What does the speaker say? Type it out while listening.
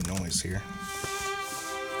noise here.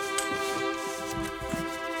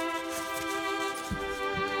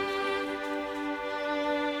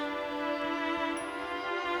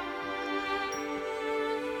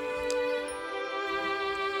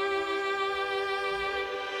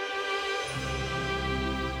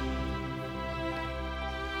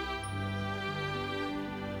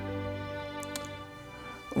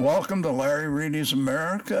 Welcome to Larry Reedy's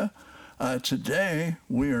America. Today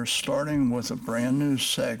we are starting with a brand new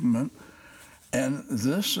segment, and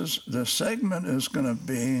the segment is going to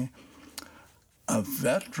be a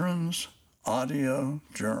veterans audio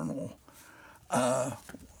journal. A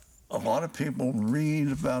lot of people read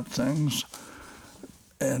about things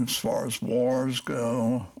as far as wars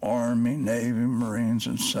go, Army, Navy, Marines,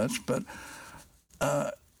 and such, but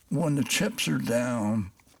when the chips are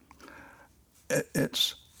down,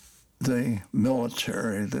 it's the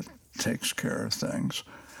military that takes care of things.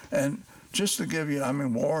 And just to give you,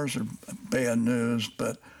 wars are bad news,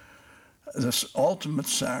 but this ultimate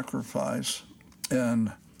sacrifice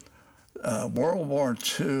in World War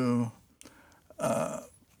II,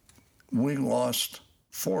 we lost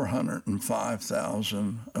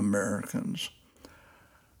 405,000 Americans.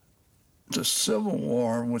 The Civil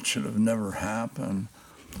War, which should have never happened,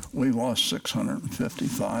 we lost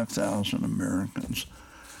 655,000 Americans.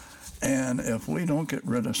 And if we don't get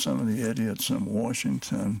rid of some of the idiots in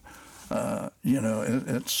Washington,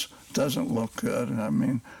 it doesn't look good.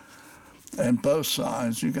 And both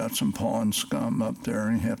sides, you got some pawn scum up there,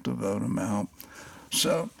 and you have to vote them out.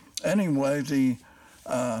 So anyway, the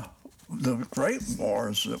great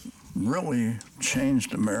wars that really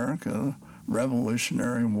changed America, the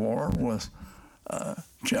Revolutionary War with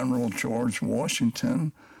General George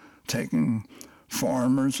Washington taking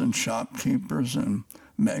farmers and shopkeepers and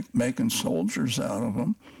making soldiers out of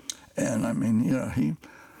them. And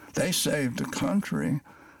they saved the country.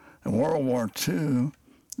 In World War II,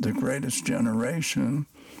 the greatest generation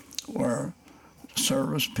were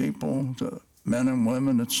service people, the men and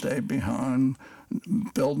women that stayed behind,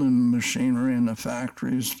 building machinery in the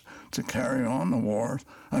factories to carry on the war.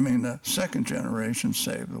 The second generation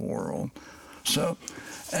saved the world. So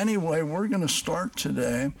anyway, we're going to start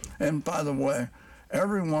today. And by the way,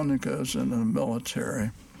 everyone that goes into the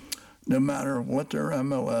military, no matter what their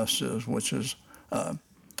MOS is, which is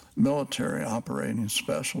military operating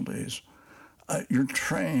specialties, you're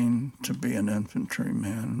trained to be an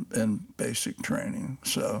infantryman in basic training.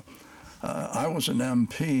 So I was an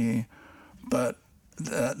MP, but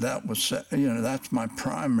that was, that's my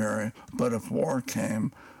primary. But if war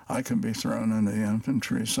came, I could be thrown into the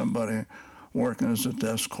infantry. Somebody working as a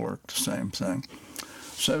desk clerk, the same thing.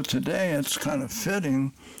 So today it's kind of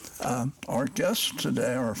fitting. Our guest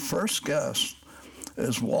today, our first guest,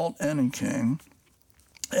 is Walt Enneking.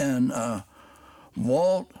 And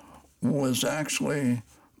Walt was actually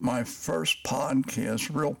my first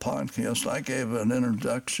podcast, real podcast. I gave an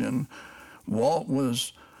introduction. Walt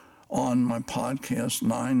was on my podcast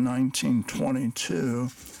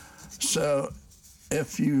 9/19/22. So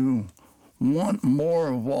if you want more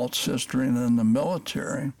of Walt's history than the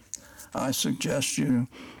military, I suggest you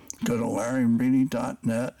go to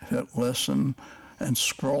larryreedy.net, hit listen, and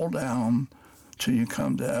scroll down till you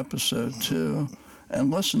come to episode 2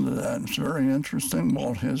 and listen to that. It's very interesting.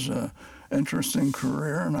 Walt has an interesting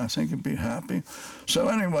career, and I think you'd be happy. So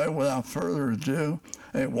anyway, without further ado,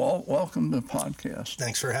 hey, Walt, welcome to the podcast.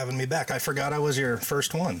 Thanks for having me back. I forgot I was your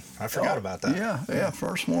first one. I forgot about that. Yeah,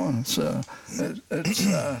 first one.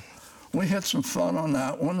 We had some fun on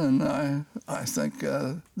that one, and I think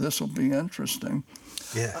this will be interesting.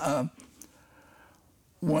 Yeah.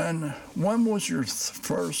 When was your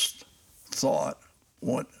first thought?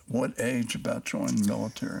 What age about joining the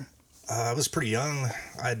military? I was pretty young.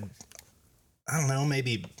 I don't know,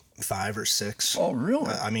 maybe 5 or 6. Oh,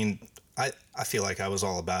 really? I feel like I was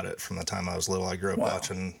all about it from the time I was little. I grew up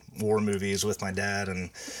watching war movies with my dad,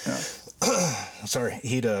 and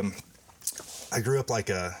I grew up like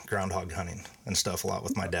groundhog hunting and stuff a lot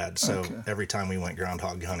with my dad. So every time we went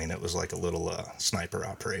groundhog hunting, it was like a little sniper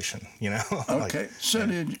operation, Okay. So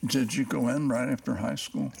did you go in right after high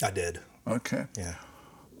school? I did. Okay. Yeah.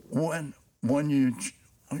 When you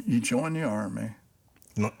joined the Army.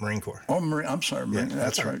 Marine Corps. Oh, Marine. I'm sorry, Marine. Yeah,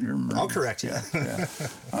 that's right. You're Marine. I'll correct you. Yeah.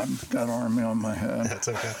 I've got Army on my head. That's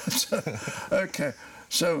okay. Okay.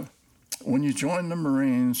 So when you joined the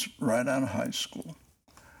Marines right out of high school,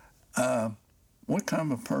 what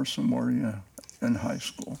kind of a person were you in high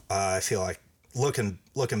school? I feel like looking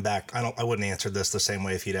back, I wouldn't answer this the same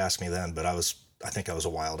way if you'd asked me then, but I think I was a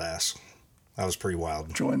wild ass. I was pretty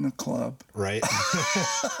wild. Join the club. Right?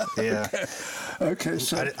 Yeah. Okay,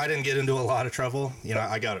 so I didn't get into a lot of trouble. You know,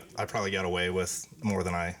 I probably got away with more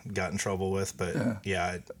than I got in trouble with, but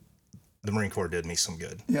the Marine Corps did me some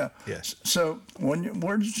good. yeah. Yes. So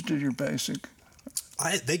where did you do your basic?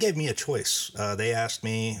 They gave me a choice. They asked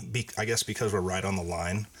me, I guess because we're right on the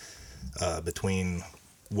line between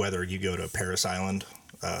whether you go to Parris Island,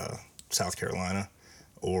 South Carolina,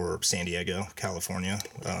 or San Diego, California.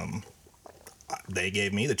 They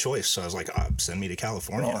gave me the choice, so I was like, send me to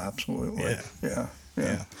California. Oh, absolutely. Yeah.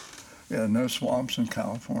 Yeah, no swamps in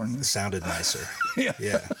California. It sounded nicer.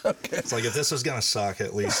 Yeah. Okay. It's like, if this is going to suck,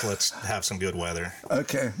 at least let's have some good weather.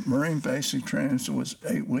 Okay. Marine basic training, so it was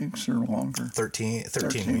 8 weeks or longer? 13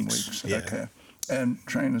 weeks. Yeah. Okay. And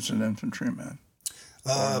train as an infantryman?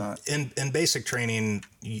 In basic training,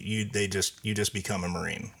 you just become a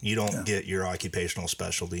Marine. You don't get your occupational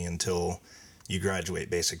specialty until you graduate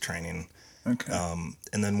basic training. Okay.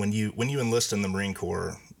 And then when you enlist in the Marine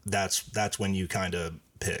Corps, that's when you kind of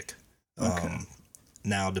pick. Okay.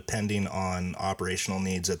 Now, depending on operational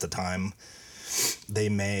needs at the time, they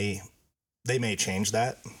may change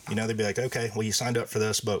that. You know, they'd be like, okay, well, you signed up for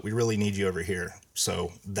this, but we really need you over here.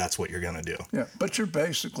 So that's what you're going to do. Yeah, but you're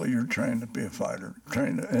trained to be a fighter,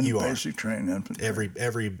 trained in basic training infantry.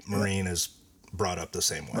 Every Marine is brought up the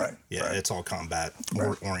same way. Right. Yeah, right. It's all combat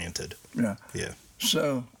oriented. Yeah. Yeah.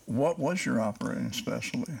 So what was your operating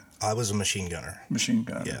specialty? I was a machine gunner. Machine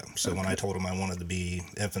gunner. Yeah. So when I told them I wanted to be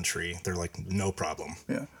infantry, they're like, no problem.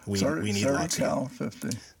 Yeah. We need 30 lots cal, of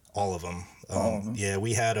 50. all of them. All of them. Yeah,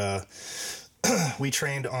 we had we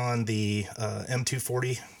trained on the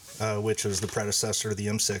M240, which is the predecessor to the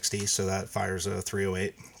M60. So that fires a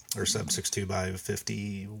 308 or 7.62 by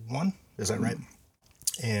 51. Is that right?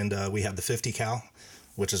 And we had the 50 cal,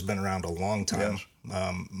 which has been around a long time.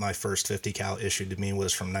 Yes. My first 50 cal issued to me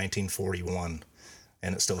was from 1941,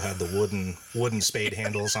 and it still had the wooden spade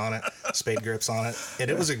handles on it, spade grips on it,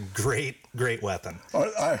 and it was a great weapon.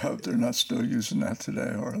 I hope they're not still using that today,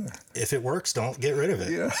 are they? If it works, don't get rid of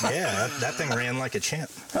it. Yeah, that thing ran like a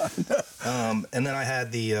champ. And then I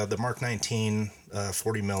had the Mark 19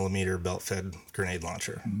 40 millimeter belt-fed grenade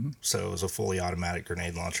launcher. Mm-hmm. So it was a fully automatic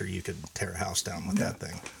grenade launcher. You could tear a house down with that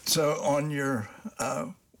thing. So on your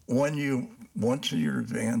when you went to your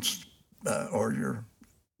advanced or your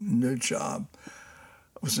new job,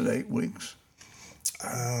 was it 8 weeks?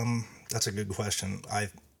 That's a good question. I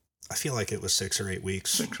feel like it was 6 or 8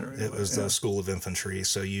 weeks. 6 or 8. It was the School of Infantry,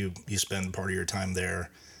 so you spend part of your time there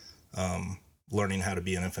learning how to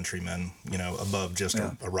be an infantryman, you know, above just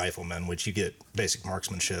a rifleman, which you get basic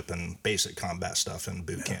marksmanship and basic combat stuff in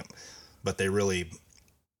boot camp. But they really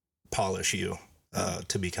polish you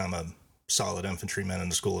to become a solid infantryman in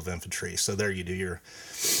the School of Infantry. So there you do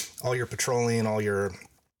all your patrolling,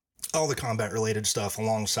 all the combat related stuff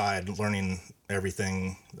alongside learning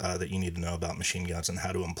everything that you need to know about machine guns and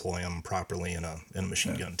how to employ them properly in a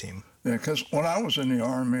machine gun team. Yeah, because when I was in the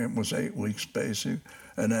Army, it was 8 weeks basic,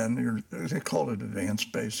 and then they called it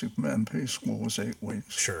advanced basic. MP school was 8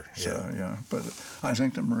 weeks. Sure. So yeah, but I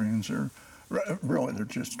think the Marines are really they're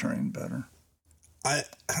just trained better.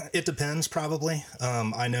 It depends probably.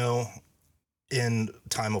 I know in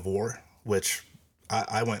time of war, which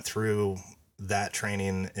I went through that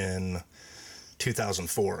training in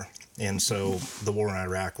 2004, and so the war in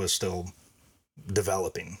Iraq was still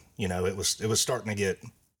developing. You know, it was starting to get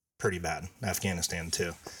pretty bad. Afghanistan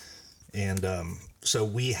too, and so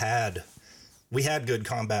we had good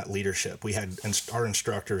combat leadership. We had our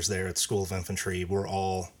instructors there at the School of Infantry were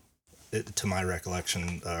all, to my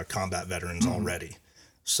recollection, combat veterans already.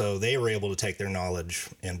 So they were able to take their knowledge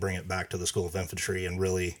and bring it back to the School of Infantry and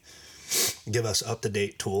really give us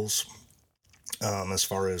up-to-date tools as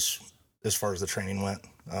far as the training went.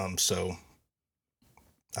 So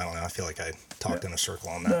I don't know. I feel like I talked in a circle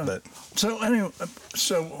on that. But so anyway,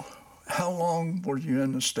 so how long were you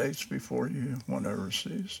in the States before you went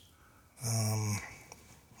overseas?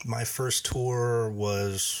 My first tour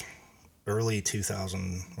was early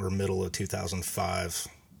 2000 or middle of 2005.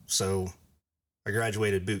 So I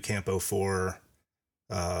graduated boot camp 04.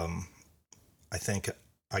 I think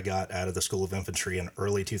I got out of the School of Infantry in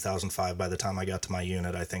early 2005. By the time I got to my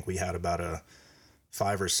unit, I think we had about a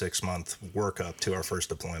 5 or 6 month workup to our first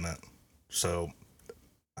deployment. So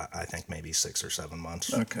I think maybe 6 or 7 months,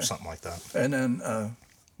 something like that. And then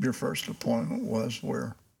your first deployment was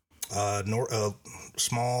where?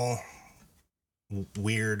 Small,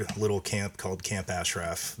 weird little camp called Camp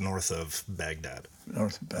Ashraf, north of Baghdad.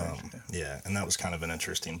 North of Baghdad. Yeah, and that was kind of an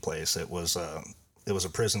interesting place. It was a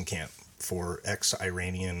prison camp for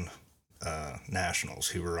ex-Iranian nationals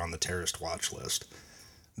who were on the terrorist watch list.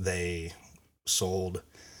 sold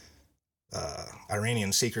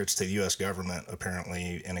Iranian secrets to the U.S. government,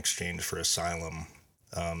 apparently in exchange for asylum,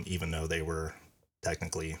 even though they were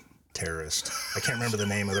technically terrorists. I can't remember the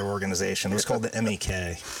name of their organization. It was called the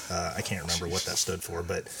MEK. I can't remember what that stood for,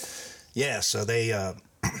 but yeah, so they,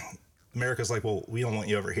 America's like, well, we don't want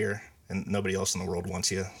you over here, and nobody else in the world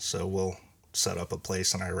wants you, so we'll set up a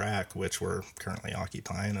place in Iraq, which we're currently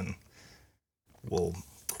occupying, and we'll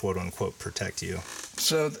quote unquote protect you.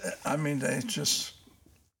 So, I mean, they just,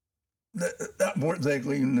 that weren't they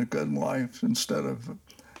leading a good life instead of,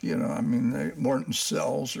 you know, I mean, they weren't in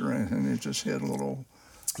cells or anything. They just had little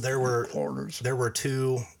quarters. There were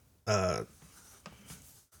two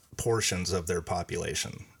portions of their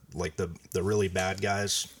population, like the really bad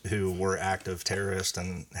guys who were active terrorists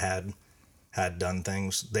and had done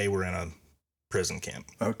things. They were in a prison camp.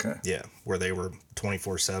 Okay. Yeah, where they were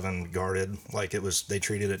 24/7 guarded. Like they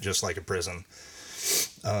treated it just like a prison.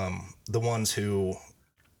 The ones who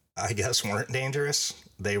I guess weren't dangerous,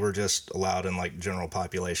 they were just allowed in like general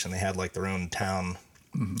population. They had like their own town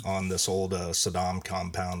on this old Saddam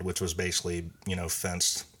compound, which was basically, you know,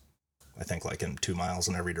 fenced, I think like in 2 miles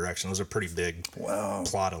in every direction. It was a pretty big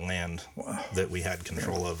plot of land that we had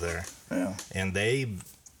control of there. Yeah. And they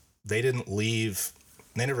didn't leave.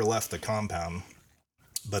 They never left the compound,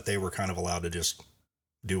 but they were kind of allowed to just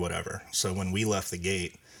do whatever. So when we left the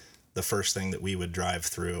gate, the first thing that we would drive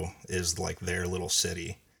through is like their little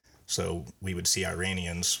city. So we would see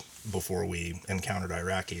Iranians before we encountered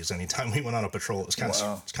Iraqis. Anytime we went on a patrol, it's kind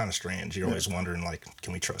of strange. You're always wondering, like,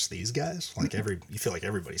 can we trust these guys? Like you feel like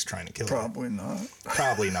everybody's trying to kill them.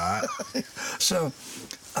 Probably not. So,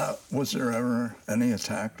 Was there ever any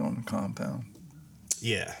attack on the compound?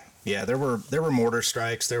 Yeah. There were mortar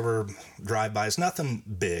strikes. There were drive-bys. Nothing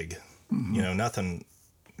big. You know, nothing,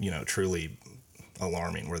 you know, truly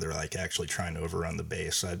alarming where they're like actually trying to overrun the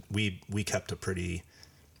base. We kept a pretty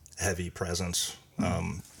heavy presence.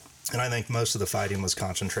 And I think most of the fighting was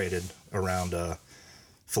concentrated around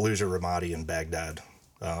Fallujah, Ramadi, and Baghdad.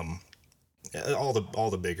 All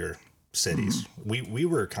the bigger cities. We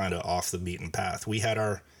were kind of off the beaten path. We had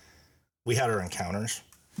our encounters,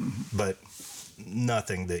 but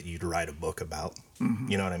nothing that you'd write a book about.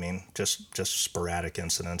 You know what I mean? Just sporadic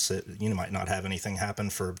incidents that you might not have anything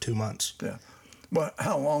happen for 2 months. Yeah. But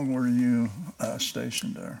how long were you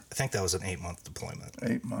stationed there? I think that was an 8-month deployment.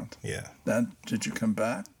 8 months. Yeah. Then did you come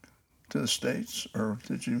back to the States, or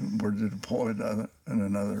were you deployed in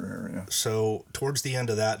another area? So towards the end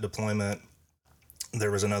of that deployment,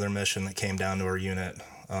 there was another mission that came down to our unit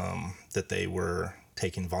that they were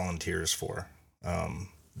taking volunteers for.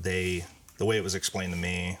 The way it was explained to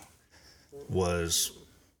me was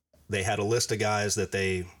they had a list of guys that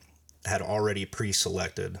they had already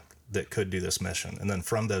pre-selected that could do this mission. And then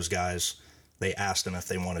from those guys, they asked them if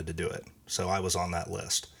they wanted to do it. So I was on that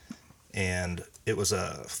list. And it was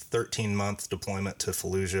a 13-month deployment to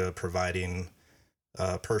Fallujah, providing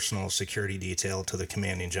personal security detail to the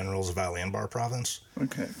commanding generals of Al Anbar province.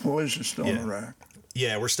 Okay. Fallujah's still in Iraq.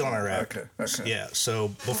 Yeah, we're still in Iraq. Okay. Yeah, so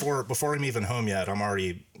before I'm even home yet, I'm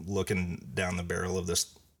already looking down the barrel of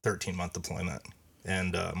this 13-month deployment.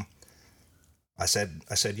 And I said,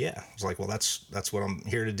 yeah. I was like, well, that's what I'm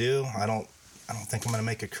here to do. I don't think I'm going to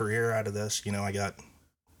make a career out of this. You know, I got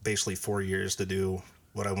basically 4 years to do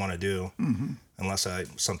what I want to do, unless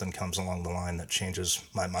something comes along the line that changes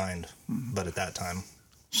my mind. But at that time.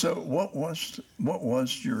 So what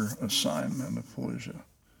was your assignment at Fallujah?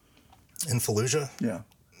 In Fallujah? Yeah.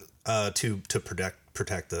 To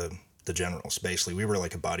protect the generals. Basically, we were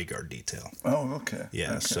like a bodyguard detail. Oh, okay.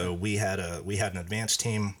 Yeah. Okay. So we had an advanced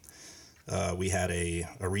team. We had a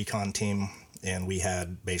recon team, and we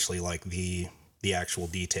had basically like the actual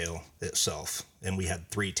detail itself. And we had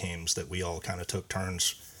 3 teams that we all kind of took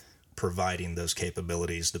turns providing those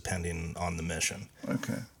capabilities depending on the mission.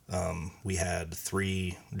 Okay. We had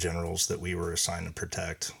 3 generals that we were assigned to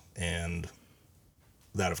protect, and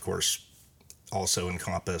that, of course, also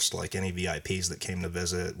encompassed like any VIPs that came to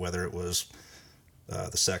visit, whether it was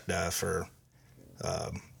the SecDef or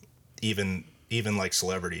even like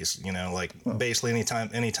celebrities, you know, like basically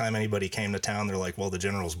anytime anybody came to town, they're like, well, the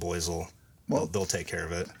general's boys they'll take care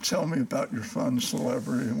of it. Tell me about your fun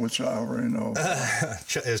celebrity, which I already know.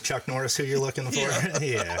 Is Chuck Norris who you're looking for?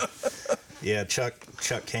 Yeah. Yeah. Chuck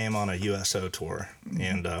came on a USO tour,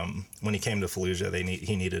 and when he came to Fallujah,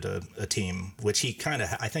 he needed a team, which he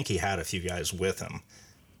I think he had a few guys with him,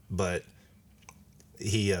 but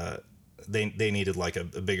they needed like a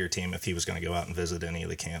bigger team if he was going to go out and visit any of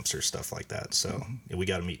the camps or stuff like that. So we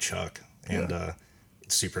got to meet Chuck, and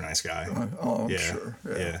super nice guy. I'm sure.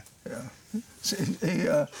 Yeah. See,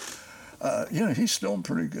 He's still in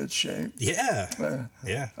pretty good shape. Yeah.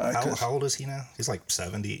 Yeah. How old is he now? He's like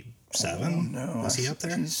 77? No. Is he up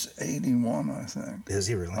there? He's 81, I think. Is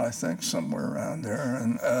he really? I think somewhere around there.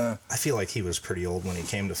 And I feel like he was pretty old when he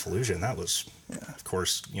came to Fallujah, and that was, of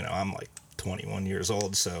course, I'm like 21 years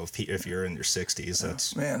old, so if you're in your 60s,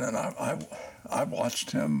 that's... Man, and I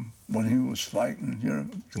watched him when he was fighting,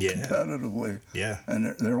 competitively. Yeah.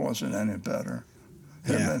 And there wasn't any better.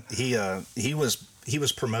 He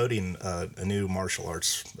was promoting a new martial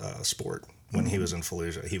arts sport when he was in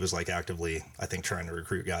Fallujah. He was like actively, I think, trying to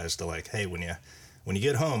recruit guys to like, hey, when you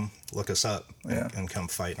get home, look us up and come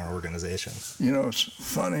fight in our organization. It's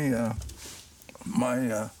funny.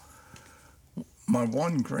 My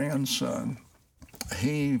one grandson,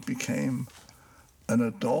 he became an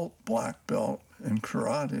adult black belt in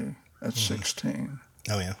karate at 16.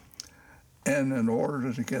 Oh yeah. And in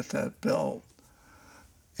order to get that belt,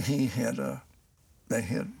 they had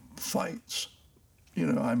fights,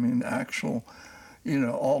 actual,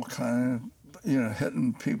 all kind of,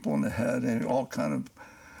 hitting people in the head and all kind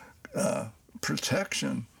of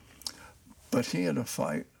protection. But he had to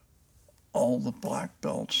fight all the black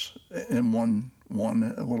belts in one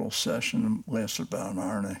little session. It lasted about an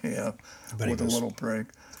hour and a half with a little break.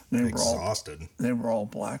 They exhausted. They were all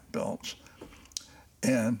black belts.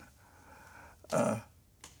 And the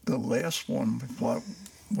last one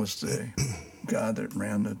was the guy that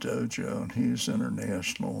ran the dojo, and he's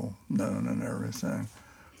international known and everything.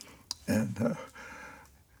 And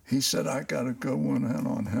he said, I got to go in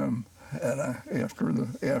on him. And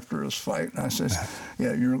after his fight, and I said,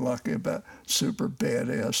 yeah, you're lucky about super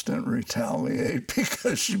badass didn't retaliate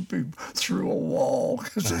because you'd be through a wall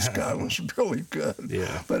because this guy was really good.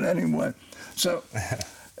 Yeah. But anyway, so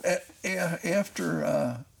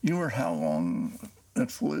after you were how long at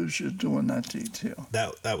Fallujah doing that detail?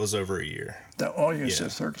 That was over a year. You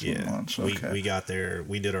said 13 months. Okay. We got there.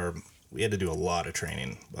 We had to do a lot of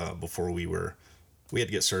training before we had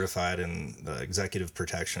to get certified in executive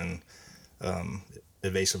protection,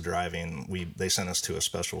 evasive driving. They sent us to a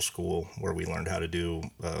special school where we learned how to do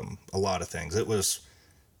a lot of things. It was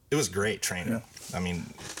great training. Yeah. I mean,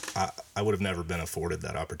 I would have never been afforded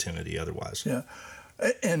that opportunity otherwise. Yeah.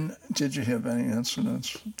 And did you have any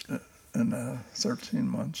incidents in 13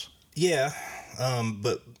 months? Yeah,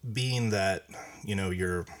 but being that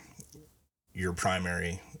your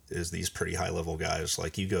primary is these pretty high level guys,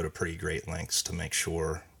 like you go to pretty great lengths to make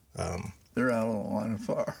sure they're out of the line of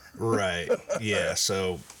fire. Right. Yeah.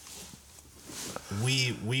 So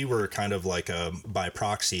we were kind of like by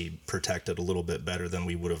proxy protected a little bit better than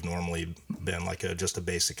we would have normally been, like just a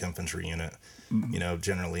basic infantry unit. Mm-hmm.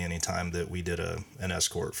 Generally any time that we did an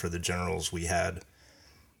escort for the generals, we had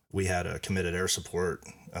a committed air support.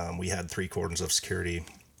 We had 3 cordons of security,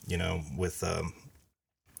 with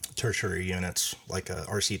tertiary units like a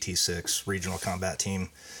RCT-6 regional combat team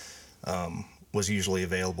was usually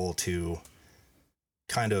available to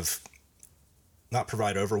kind of not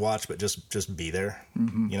provide overwatch, but just be there,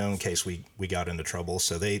 in case we got into trouble.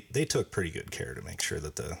 So they took pretty good care to make sure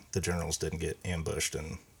that the generals didn't get ambushed.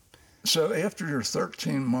 And so after your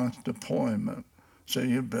 13-month deployment, so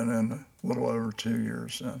you've been in a little over 2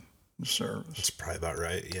 years in the service. That's probably about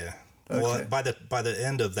right. Yeah. Okay. Well, by the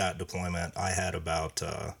end of that deployment, I had about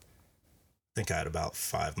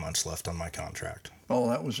 5 months left on my contract. Oh,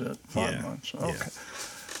 that was it. 5 months. Okay.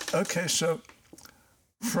 Yeah. Okay. So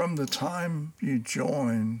from the time you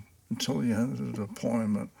joined until you ended the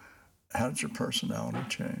deployment, how did your personality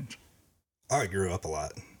change? I grew up a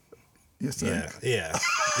lot. You think? Yeah.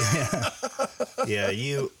 Yeah.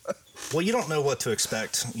 You don't know what to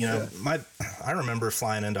expect. I remember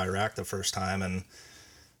flying into Iraq the first time, and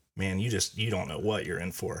man, you don't know what you're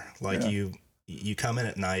in for. Like you come in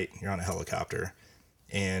at night, you're on a helicopter,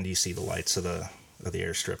 and you see the lights of the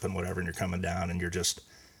airstrip and whatever, and you're coming down, and you're just,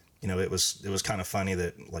 it was kind of funny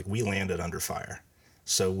that like we landed under fire.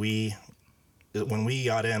 So when we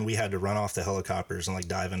got in, we had to run off the helicopters and like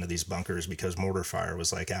dive into these bunkers because mortar fire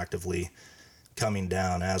was like actively coming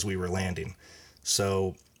down as we were landing.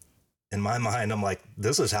 So in my mind, I'm like,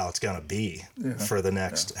 this is how it's going to be for the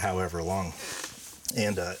next however long.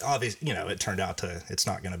 And obviously, it turned out it's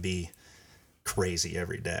not going to be crazy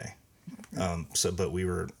every day. But we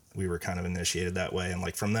were kind of initiated that way. And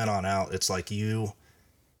like from then on out, it's like you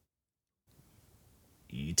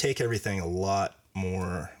take everything a lot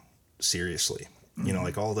more seriously.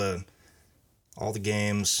 Like all the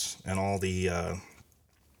games and all the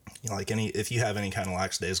if you have any kind of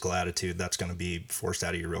lackadaisical attitude, that's going to be forced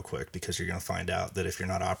out of you real quick, because you're going to find out that if you're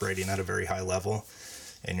not operating at a very high level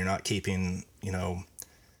and you're not keeping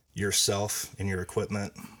yourself and your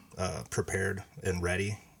equipment prepared and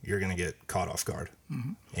ready, you're going to get caught off guard,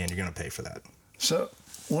 and you're going to pay for that. So,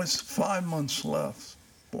 with 5 months left,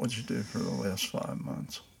 what'd you do for the last 5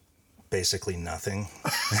 months? Basically nothing.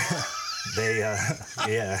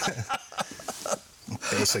 Yeah,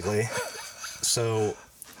 basically. So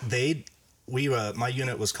my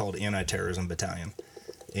unit was called Anti-Terrorism Battalion,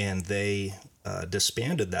 and they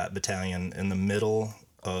disbanded that battalion in the middle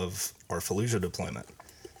of our Fallujah deployment.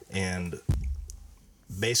 And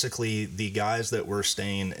basically the guys that were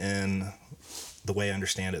staying in, the way I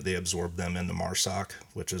understand it, they absorbed them into MARSOC,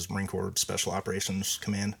 which is Marine Corps Special Operations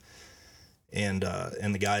Command. And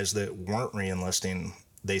the guys that weren't re-enlisting,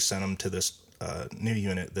 they sent them to this new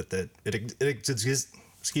unit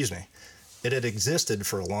it had existed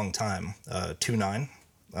for a long time. 2-9.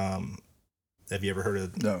 Have you ever heard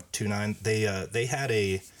of No. 2-9? They had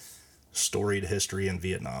a storied history in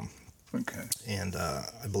Vietnam. Okay. And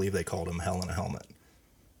I believe they called him Hell in a Helmet.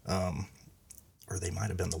 Or they might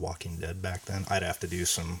have been the Walking Dead back then. I'd have to do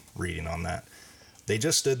some reading on that. They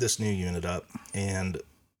just stood this new unit up and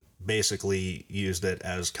basically used it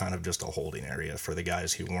as kind of just a holding area for the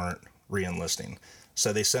guys who weren't re-enlisting.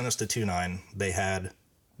 So they sent us to 2-9. They had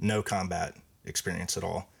no combat experience at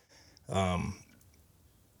all.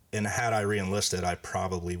 And had I re-enlisted, I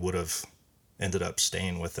probably would have ended up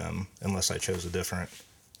staying with them unless I chose a different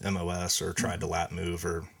MOS or tried to lap move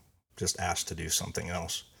or just asked to do something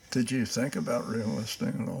else. Did you think about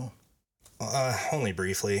re-enlisting at all? Only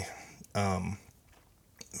briefly. Man,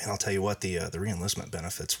 I'll tell you what, the re-enlistment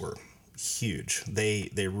benefits were huge. They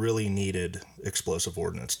really needed explosive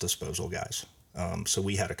ordnance disposal guys. So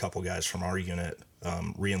we had a couple guys from our unit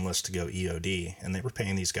re-enlist to go EOD, and they were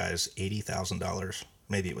paying these guys $80,000.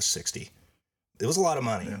 Maybe it was $60,000. It was a lot of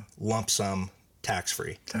money. Yeah. Lump sum,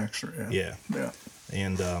 tax-free. Tax-free, Yeah. Yeah.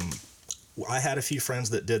 And I had a few friends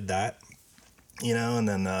that did that, and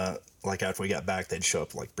then like after we got back, they'd show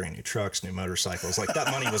up like brand new trucks, new motorcycles. Like that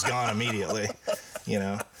money was gone immediately,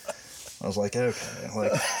 I was like, okay,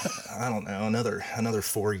 like, I don't know, another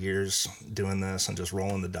 4 years doing this and just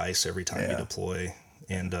rolling the dice every time you deploy.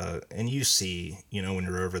 And you see, when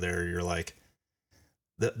you're over there, you're like,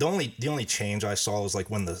 the only change I saw was like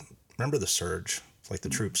remember the surge, like the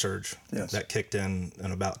troop surge that kicked in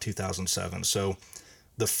about 2007. So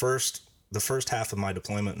the first half of my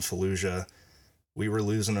deployment in Fallujah, we were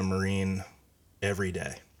losing a Marine every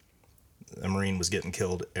day. A Marine was getting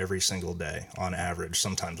killed every single day on average,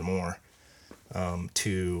 sometimes more,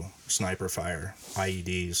 to sniper fire,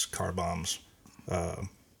 IEDs, car bombs,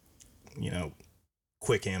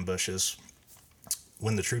 quick ambushes.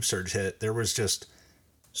 When the troop surge hit, there was just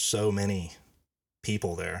so many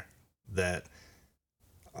people there that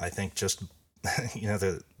I think just,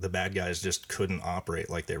 the bad guys just couldn't operate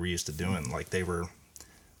like they were used to doing. Like they were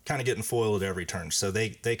kind of getting foiled at every turn. So they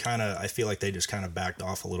kind of, I feel like they just kind of backed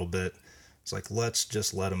off a little bit. It's like, let's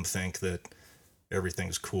just let them think that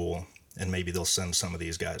everything's cool and maybe they'll send some of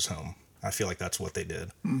these guys home. I feel like that's what they did.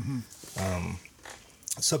 Mm-hmm.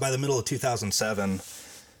 So by the middle of 2007,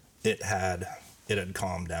 it had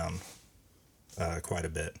calmed down quite a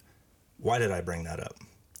bit. Why did I bring that up?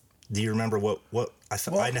 Do you remember what I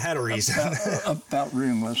thought? I had a reason about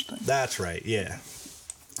re-enlisting. That's right. Yeah.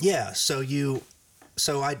 So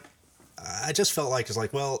I just felt like, it's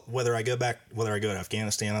like, well, whether I go to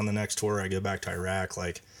Afghanistan on the next tour, or I go back to Iraq,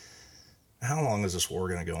 like, how long is this war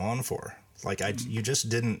going to go on for? Like, you just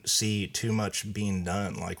didn't see too much being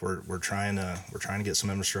done. Like, we're trying to get some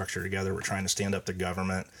infrastructure together. We're trying to stand up the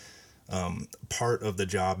government. Part of the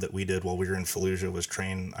job that we did while we were in Fallujah was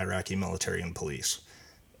train Iraqi military and police.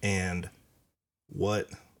 And I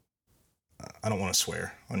don't want to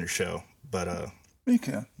swear on your show, but you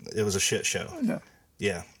can. It was a shit show. Yeah.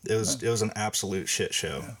 Yeah, it was an absolute shit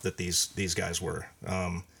show that these guys were.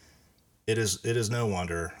 It is no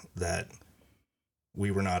wonder that we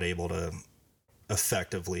were not able to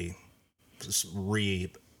effectively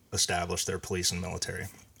re-establish their police and military.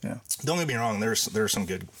 Yeah. Don't get me wrong. There's some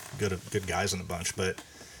good guys in the bunch, but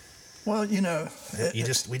well, I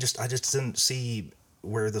just didn't see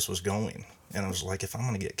where this was going, and I was like, if I'm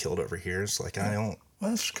gonna get killed over here, it's like I don't. Well,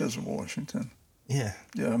 that's because of Washington. Yeah.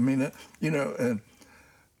 Yeah. I mean, and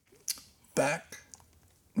back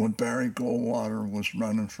when Barry Goldwater was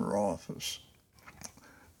running for office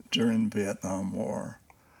during the Vietnam War,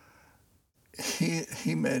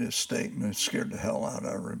 he made a statement, scared the hell out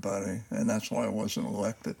of everybody, and that's why I wasn't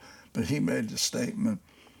elected. But he made the statement.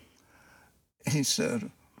 He said,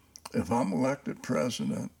 if I'm elected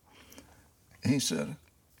president, he said,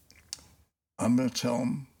 I'm going to tell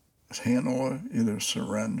them Hanoi either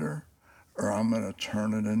surrender or I'm going to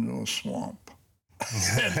turn it into a swamp.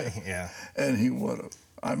 Yeah. And he would have.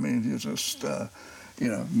 I mean, he just,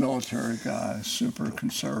 military guy, super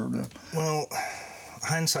conservative. Well,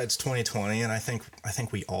 hindsight's 2020, and I think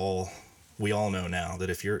we all know now that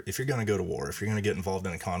if you're going to go to war, if you're going to get involved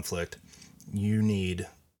in a conflict, you need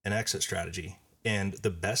an exit strategy, and the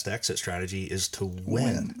best exit strategy is to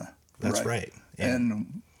win. That's right.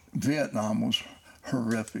 And Vietnam was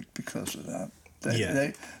horrific because of that.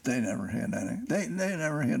 They never had any. They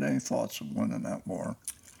never had any thoughts of winning that war.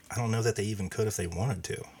 I don't know that they even could if they wanted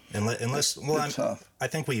to, unless tough. I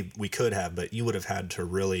think we could have, but you would have had to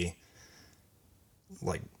really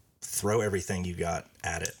throw everything you got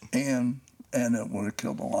at it, and it would have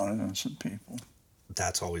killed a lot of innocent people.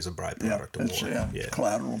 That's always a byproduct of war. Yeah,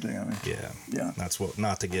 collateral damage. Yeah. That's what,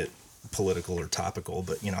 not to get political or topical,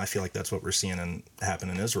 but I feel like that's what we're seeing happen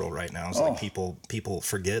in Israel right now. Is people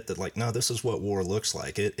forget that no, this is what war looks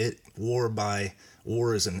like.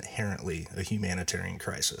 War is inherently a humanitarian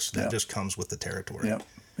crisis that just comes with the territory.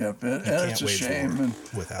 Yep. And it's a shame.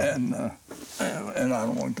 And I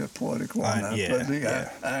don't want to get political on that, but the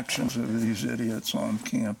actions of these idiots on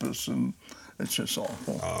campus, and it's just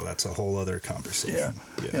awful. Oh, that's a whole other conversation.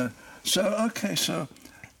 Yeah. So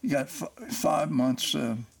you got 5 months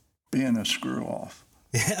being a screw off.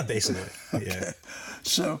 Yeah, basically. Okay. Yeah.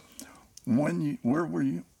 So where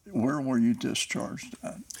were you discharged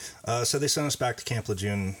at? So they sent us back to Camp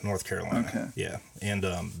Lejeune, North Carolina. Okay. Yeah, and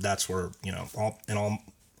that's where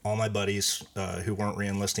all my buddies who weren't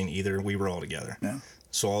reenlisting either, we were all together. Yeah.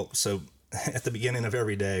 So at the beginning of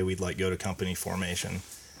every day, we'd go to company formation,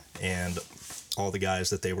 and all the guys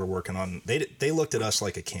that they were working on, they looked at us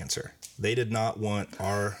like a cancer. They did not want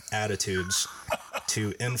our attitudes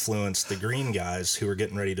to influence the green guys who were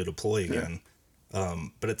getting ready to deploy again.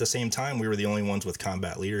 But at the same time, we were the only ones with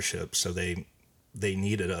combat leadership, so they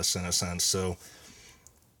needed us in a sense. So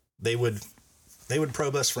they would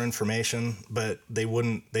probe us for information, but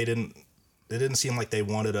it didn't seem like they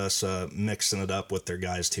wanted us mixing it up with their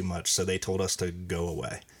guys too much. So they told us to go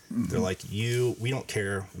away. Mm-hmm. They're like, we don't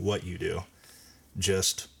care what you do,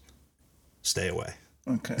 just stay away.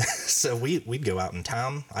 Okay. So we'd go out in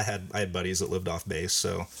town. I had buddies that lived off base,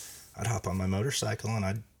 so I'd hop on my motorcycle and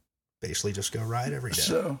I'd basically just go ride every day.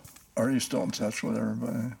 So are you still in touch with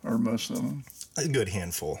everybody, or most of them? A good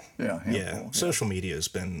handful. Yeah. Social media has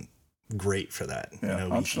been great for that. Yeah,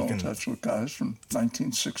 I'm still in touch with guys from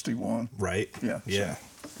 1961. Right. Yeah.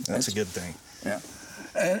 So that's a good thing. Yeah.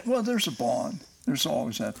 And, well, there's a bond. There's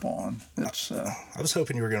always that bond. It's. I was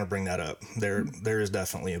hoping you were going to bring that up. There is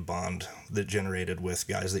definitely a bond that generated with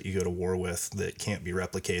guys that you go to war with that can't be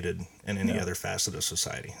replicated in any other facet of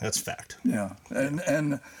society. That's fact. Yeah,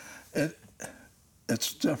 and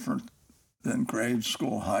it's different than grade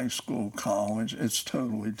school, high school, college. It's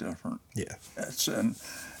totally different. Yeah.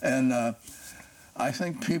 And I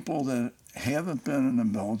think people that haven't been in the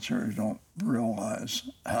military don't realize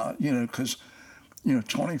how, because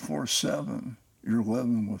 24/7 you're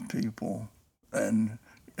living with people and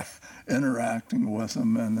interacting with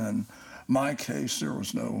them. And in my case, there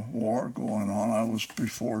was no war going on. I was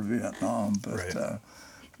before Vietnam, but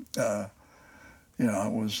right. I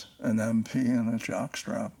was an MP and a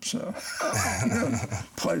jockstrap. So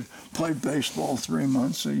played baseball 3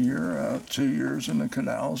 months a year, 2 years in the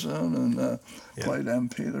Canal Zone, and played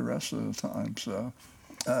MP the rest of the time. So,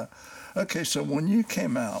 okay, so when you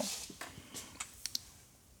came out,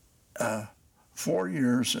 4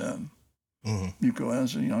 years in, mm-hmm. you go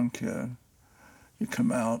as a young kid, you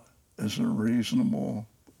come out as a reasonable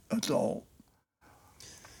adult.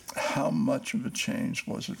 How much of a change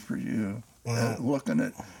was it for you, looking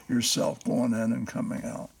at yourself going in and coming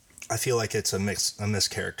out? I feel like it's a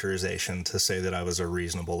mischaracterization to say that I was a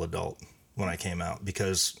reasonable adult when I came out,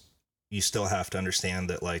 because you still have to understand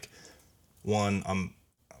that, one, I'm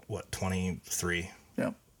 23.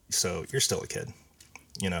 Yeah. So you're still a kid.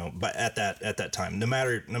 But at that time, no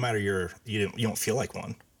matter you don't feel like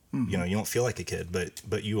one, mm-hmm. You don't feel like a kid,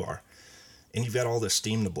 but you are, and you've got all this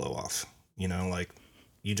steam to blow off,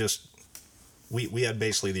 we had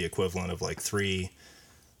basically the equivalent of 3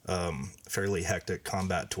 fairly hectic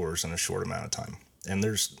combat tours in a short amount of time. And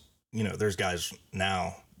there's guys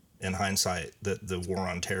now in hindsight that the war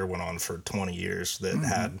on terror went on for 20 years that mm-hmm.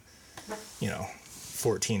 had,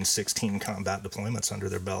 14, 16 combat deployments under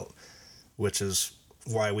their belt, which is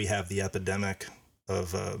why we have the epidemic of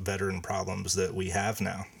veteran problems that we have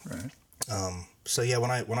now. Right. So yeah,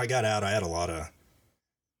 when I got out, I had a lot of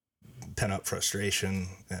pent up frustration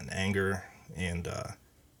and anger, and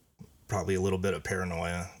probably a little bit of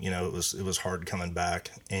paranoia. It was hard coming back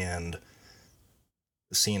and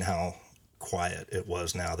seeing how quiet it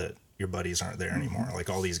was now that your buddies aren't there anymore.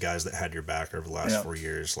 Mm-hmm. All these guys that had your back over the last 4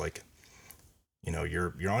 years,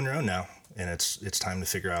 you're on your own now, and it's time to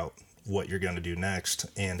figure out what you're going to do next.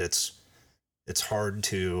 And it's hard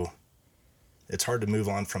to move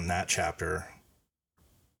on from that chapter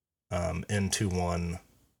into one.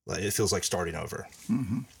 Like, it feels like starting over.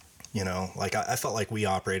 Like I felt like we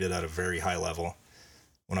operated at a very high level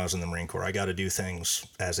when I was in the Marine Corps. I got to do things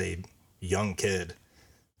as a young kid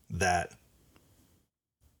that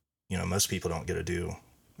most people don't get to do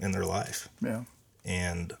in their life. Yeah.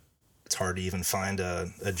 And it's hard to even find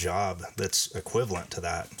a job that's equivalent to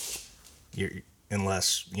that.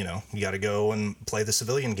 Unless, you got to go and play the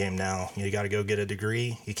civilian game now. You got to go get a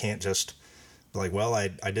degree. You can't just be like, well,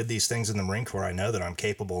 I did these things in the Marine Corps. I know that I'm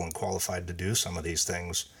capable and qualified to do some of these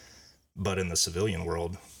things. But in the civilian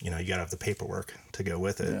world, you got to have the paperwork to go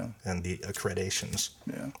with it, and the accreditations.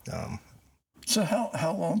 Yeah. So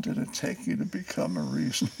how long did it take you to become a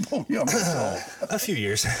reasonable young adult? A few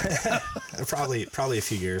years, probably a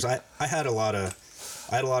few years. I had a lot of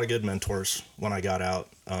good mentors when I got out.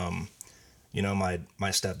 My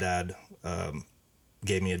stepdad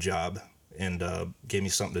gave me a job and gave me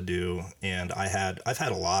something to do, and I've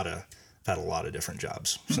had a lot of different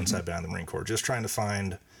jobs since I've been in the Marine Corps, just trying to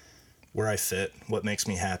find where I fit, what makes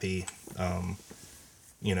me happy, and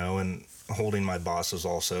holding my bosses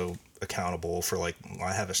also accountable for, like,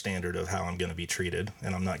 I have a standard of how I'm going to be treated,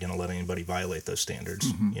 and I'm not going to let anybody violate those standards.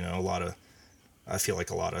 I feel like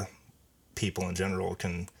a lot of people in general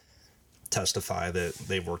can testify that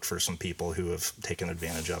they've worked for some people who have taken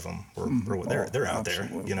advantage of them, or they're out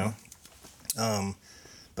absolutely. there,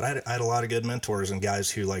 But I had a lot of good mentors and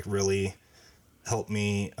guys who, like, really helped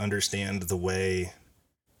me understand the way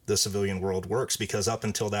the civilian world works, because up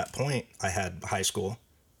until that point I had high school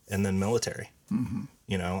and then military.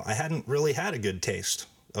 I hadn't really had a good taste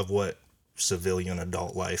of what civilian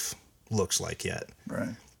adult life looks like yet.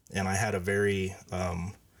 Right. And I had a very, I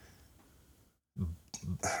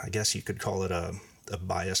guess you could call it a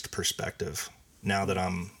biased perspective now that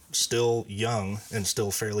I'm still young and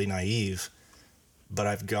still fairly naive, but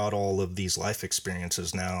I've got all of these life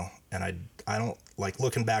experiences now, and I don't, like,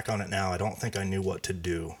 looking back on it now, I don't think I knew what to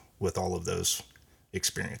do with all of those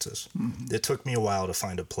experiences. It took me a while to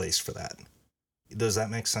find a place for that. Does that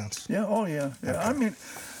make sense? Yeah. Oh, yeah. Yeah. Okay. I mean,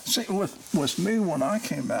 see, with me, when I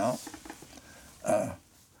came out,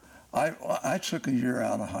 I took a year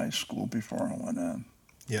out of high school before I went in.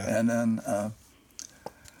 Yeah. And then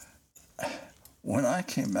when I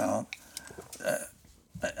came out,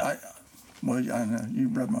 I know you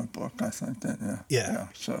read my book, I think, didn't you? Yeah.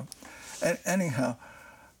 So, anyhow,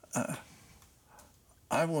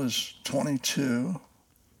 I was 22,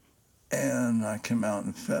 and I came out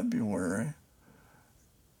in February,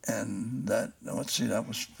 and that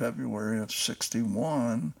was February of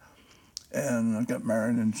 61, and I got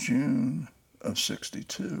married in June of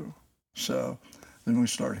 62. So then we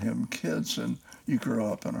started having kids, and you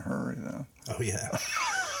grow up in a hurry then. Oh, yeah.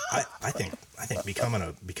 I think becoming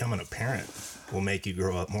a parent will make you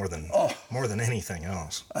grow up more than anything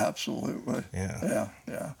else. Absolutely. Yeah.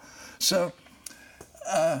 Yeah. So,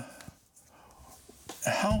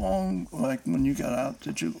 how long, like, when you got out,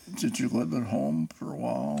 did you live at home for a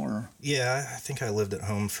while, or? Yeah, I think I lived at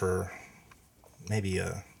home for maybe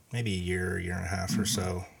a year and a half or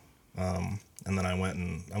so, and then I went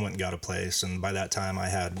and got a place, and by that time I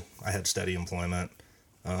had steady employment,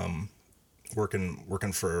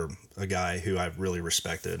 working for a guy who I really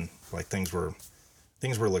respected. Like, things were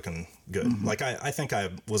looking good. Like, I think I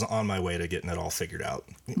was on my way to getting it all figured out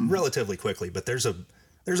relatively quickly, but there's a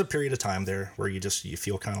period of time there where you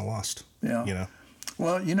feel kind of lost. Yeah.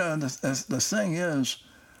 Well, the thing is,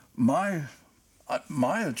 my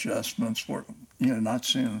adjustments were, not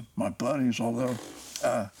seeing my buddies, although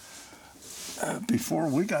before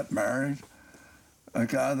we got married, a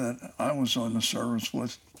guy that I was on the service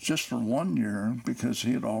with just for 1 year, because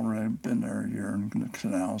he had already been there a year in the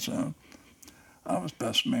Canal Zone, I was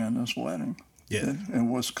best man at his wedding in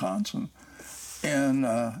Wisconsin. And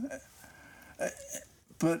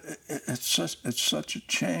but it's such a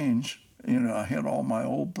change. I had all my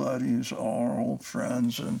old buddies, all our old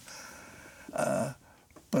friends, and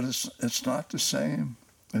but it's not the same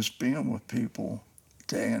as being with people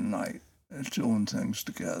day and night and doing things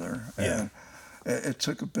together. Yeah. And it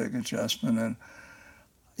took a big adjustment, and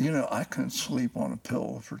I couldn't sleep on a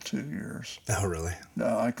pillow for 2 years. Oh, really?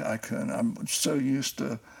 No, I couldn't. I'm so used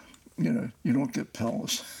to, you don't get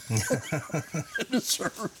pillows in the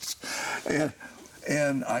service,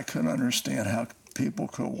 and I couldn't understand how people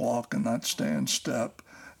could walk and not stay in step,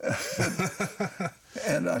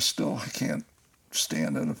 and I still can't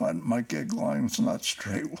stand it if my gig line's not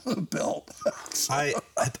straight with a belt. I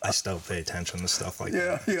still pay attention to stuff like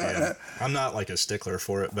that. Yeah. I'm not like a stickler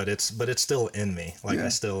for it, but it's still in me. Like I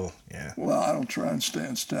still, Well, I don't try and stay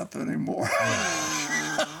in step anymore.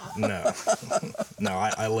 No,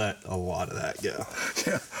 I let a lot of that go.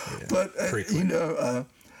 Yeah. But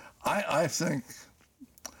I think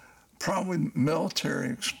probably military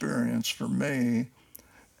experience for me,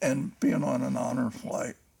 and being on an honor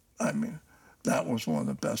flight. I mean, that was one of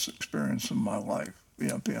the best experiences of my life.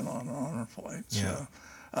 Being on an honor flight. So,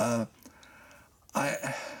 I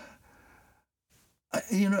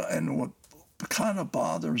and what kind of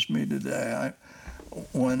bothers me today,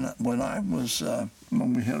 when I was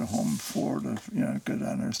when we hit home in Florida, go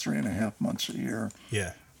down there 3.5 months a year.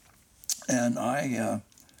 Yeah. And I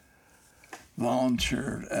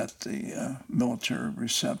volunteered at the military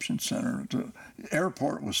reception center. The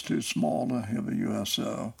airport was too small to have a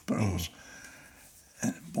USO, but it was.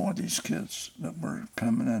 And boy, these kids that were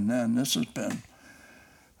coming in then, this has been,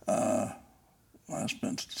 it's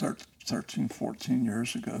been 13, 14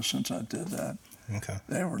 years ago since I did that. Okay.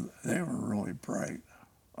 They were really bright.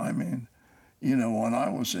 I mean, when I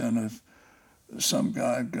was in, if some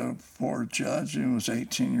guy'd go before a judge and he was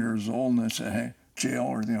 18 years old and they'd say, hey, jail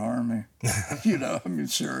or the Army. I mean,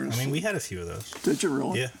 seriously. I mean, we had a few of those. Did you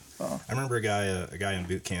really? Yeah. I remember a guy in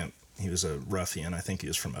boot camp. He was a ruffian. I think he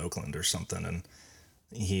was from Oakland or something, and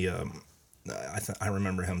he I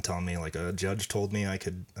remember him telling me, like, a judge told me I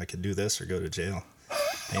could do this or go to jail.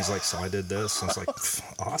 And he's like, so I did this. And it's like,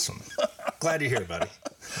 awesome. Glad you're here, buddy.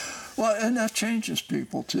 Well, and that changes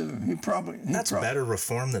people too. That's better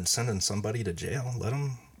reform than sending somebody to jail. Let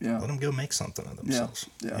them go make something of themselves.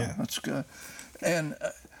 Yeah, that's good. And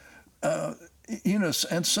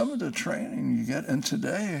and some of the training you get, and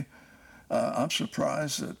today I'm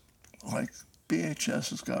surprised that like BHS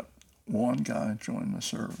has got one guy join the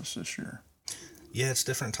service this year. Yeah, it's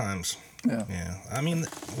different times. Yeah. I mean,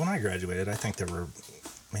 when I graduated, I think there were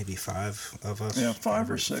maybe 5 of us. Yeah,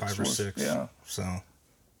 5 or 6. 5 or 6. Yeah. So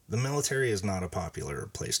the military is not a popular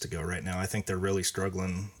place to go right now. I think they're really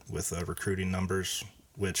struggling with recruiting numbers,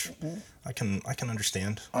 which I can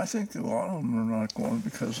understand. I think a lot of them are not going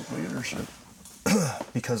because of leadership.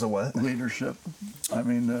 Because of what? Leadership. I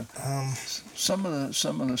mean, some of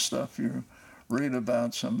the stuff you read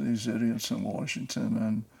about, some of these idiots in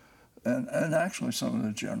Washington, and actually some of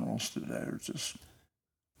the generals today are just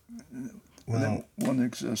they wouldn't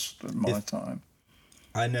exist in my time.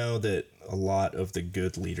 I know that a lot of the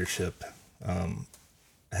good leadership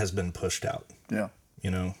has been pushed out. Yeah.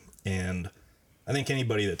 And I think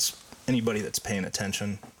anybody that's paying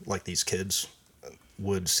attention, like these kids,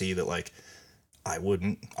 would see that, like, I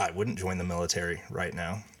wouldn't join the military right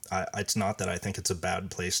now. It's not that I think it's a bad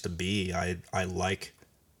place to be. I like,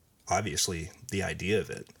 obviously, the idea of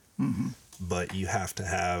it. Mm-hmm. But you have to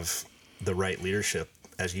have the right leadership,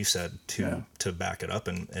 as you said, to back it up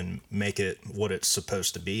and make it what it's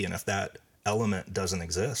supposed to be. And if that element doesn't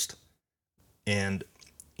exist, and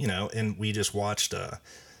we just watched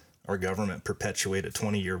our government perpetuate a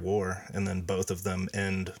 20-year war, and then both of them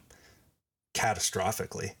end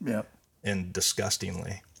catastrophically and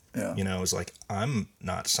disgustingly. Yeah. It's like, I'm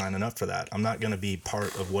not signing up for that. I'm not going to be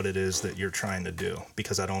part of what it is that you're trying to do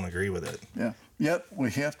because I don't agree with it. Yeah. Yet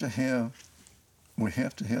we have to have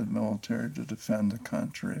military to defend the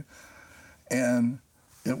country. And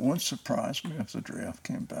it wouldn't surprise me if the draft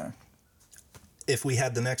came back. If we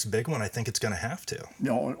had the next big one, I think it's going to have to.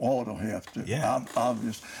 No, it'll have to. Yeah.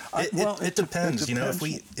 Obvious. It depends.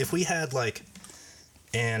 If we had, like,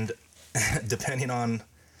 and depending on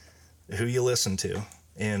who you listen to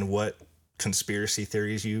and what conspiracy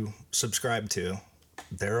theories you subscribe to,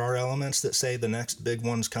 there are elements that say the next big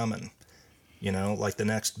one's coming. Like the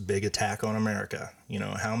next big attack on America.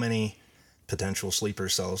 How many potential sleeper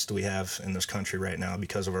cells do we have in this country right now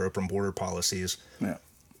because of our open border policies? Yeah.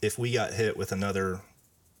 If we got hit with another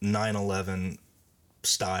 9/11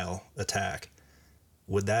 style attack,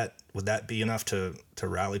 would that be enough to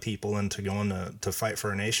rally people into going to fight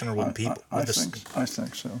for a nation, or would people? I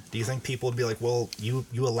think so. Do you think people would be like, well, you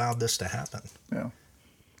allowed this to happen? Yeah.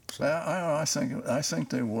 So. I think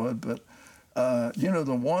they would, but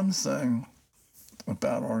the one thing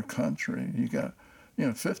about our country, you got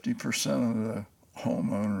 50% of the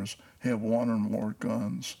homeowners have one or more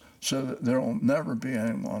guns. So there will never be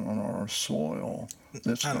anyone on our soil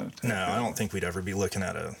that's going to take I don't think we'd ever be looking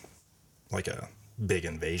at a big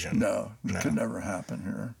invasion. No, it could never happen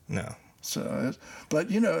here. No. So,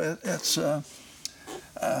 it's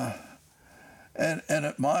and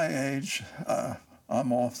at my age,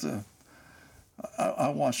 I'm off the. I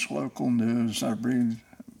watch local news. I read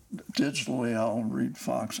digitally I'll read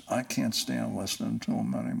Fox. I can't stand listening to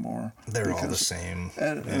them anymore. They're all the same.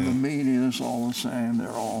 And the media is all the same. They're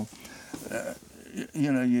all,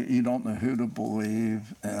 you don't know who to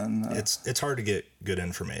believe. And it's hard to get good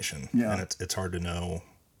information. Yeah. And it's hard to know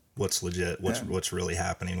what's legit, what's really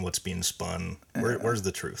happening, what's being spun. Where's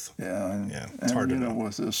the truth? Yeah. It's hard to know.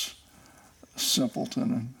 With this simpleton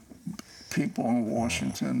and people in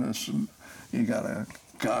Washington, you got a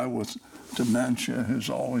guy with dementia who's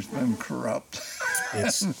always been corrupt.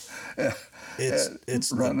 It's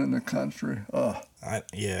running the country. I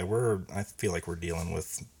feel like we're dealing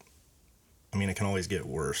with. I mean, it can always get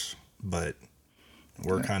worse, but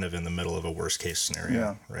we're kind of in the middle of a worst case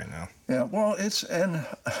scenario right now. Yeah. Well, and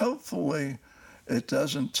hopefully, it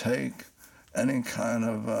doesn't take any kind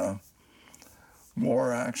of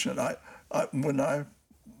war action. When I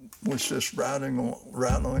was just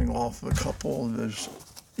rattling off a couple of his,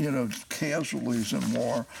 casualties in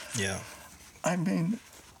war. Yeah. I mean,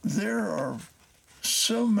 there are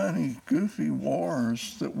so many goofy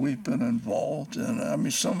wars that we've been involved in. I mean,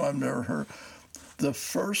 some I've never heard. The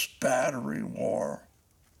first Battery War,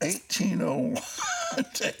 1801 to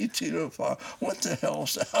 1805. What the hell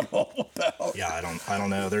is that all about? Yeah, I don't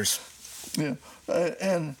know. There's. Yeah,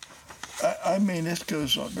 and I mean, it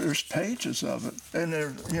goes on. There's pages of it, and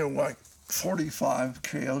there, like 45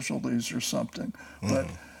 casualties or something. But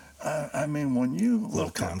I mean, when you look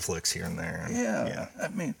little conflicts here and there. Yeah. I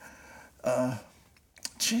mean, the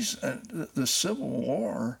Civil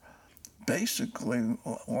War basically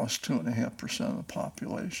lost 2.5% of the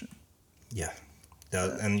population. Yeah.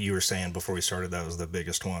 And you were saying before we started that was the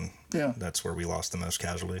biggest one. Yeah. That's where we lost the most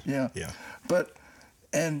casualties. Yeah. Yeah.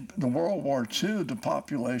 And the World War II, the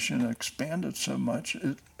population expanded so much,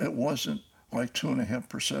 it wasn't like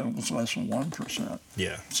 2.5%, it was less than 1%.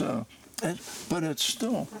 Yeah. So, but it's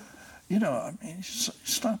still, I mean,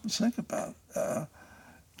 stop and think about it.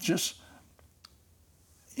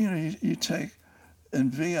 You take,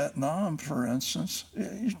 in Vietnam, for instance,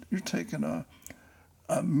 you're taking a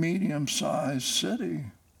medium-sized city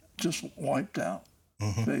just wiped out,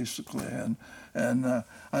 basically. And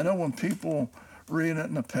I know when people read it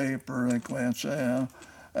in the paper, they glance at,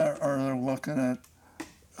 or they're looking at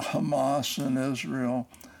Hamas and Israel,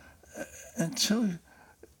 and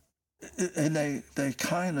they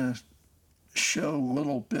kind of show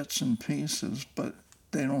little bits and pieces, but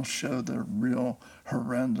they don't show the real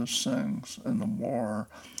horrendous things in the war.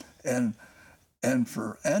 And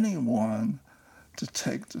for anyone to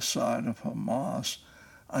take the side of Hamas,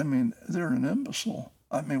 I mean, they're an imbecile.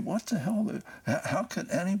 I mean, what the hell? How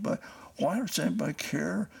can anybody? Why does anybody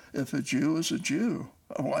care if a Jew is a Jew?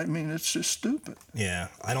 Well, I mean, it's just stupid. Yeah,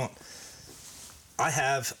 I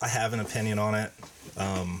have an opinion on it.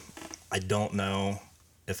 I don't know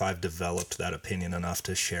if I've developed that opinion enough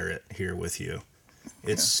to share it here with you.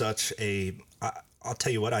 It's such a. I'll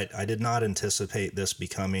tell you what. I did not anticipate this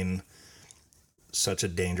becoming such a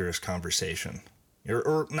dangerous conversation.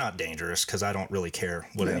 Or not dangerous, because I don't really care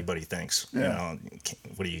what anybody thinks. Yeah.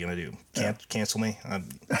 What are you gonna do? Cancel me? I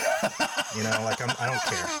don't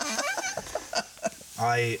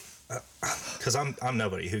care. Because I'm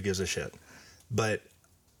nobody. Who gives a shit? But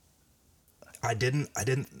I didn't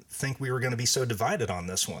think we were going to be so divided on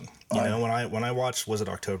this one. You know, when I watched, was it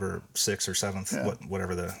October 6th or 7th,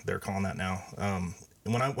 whatever they're calling that now.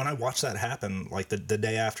 When I watched that happen, like the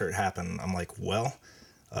day after it happened, I'm like, well,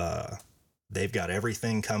 they've got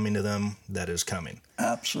everything coming to them that is coming.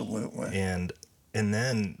 Absolutely. And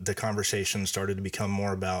then the conversation started to become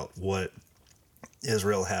more about what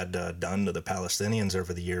Israel had done to the Palestinians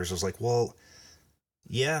over the years. I was like, well,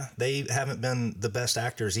 yeah, they haven't been the best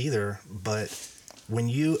actors either, but when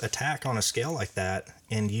you attack on a scale like that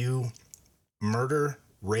and you murder,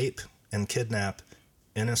 rape, and kidnap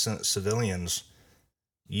innocent civilians,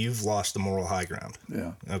 you've lost the moral high ground.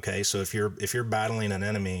 Yeah. Okay, so if you're battling an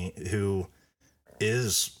enemy who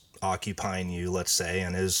is occupying you, let's say,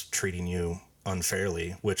 and is treating you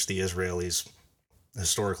unfairly, which the Israelis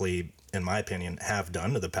historically, in my opinion, have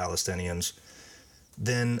done to the Palestinians,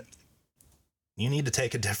 then you need to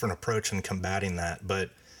take a different approach in combating that. But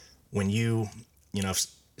when if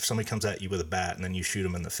somebody comes at you with a bat and then you shoot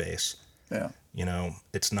them in the face,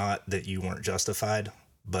 it's not that you weren't justified,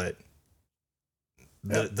 but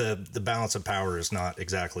the balance of power is not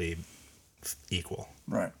exactly equal.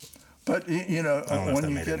 Right. But, when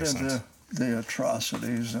you get into the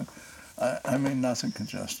atrocities, I mean, nothing can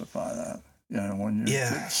justify that. when you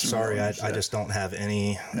sorry, I just don't have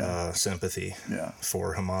any sympathy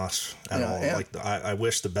for Hamas at all. Like, I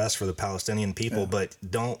wish the best for the Palestinian people, but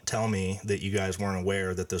don't tell me that you guys weren't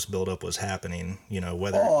aware that this buildup was happening.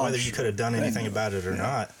 Whether you could have done anything about it or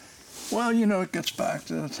not. Well, it gets back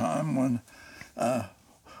to the time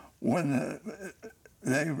when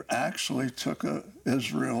they actually took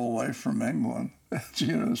Israel away from England.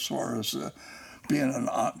 As far as being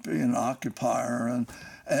an occupier,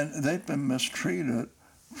 and they've been mistreated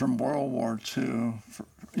from World War II.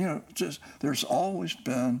 There's always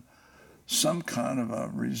been some kind of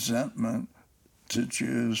a resentment to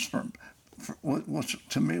Jews which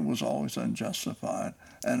to me was always unjustified.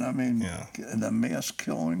 And I mean, the mass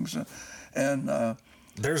killings and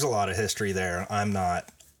there's a lot of history there.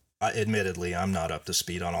 Admittedly, I'm not up to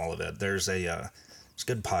speed on all of it. There's a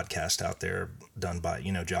good podcast out there done by,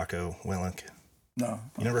 Jocko Willink. No.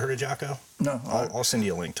 You never heard of Jocko? No. I'll send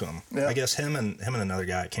you a link to him. Yeah. I guess him and another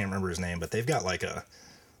guy, I can't remember his name, but they've got I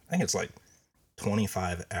think it's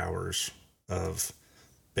 25 hours of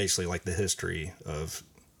basically the history of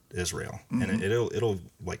Israel. Mm-hmm. And it'll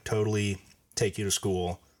totally take you to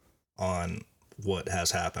school on what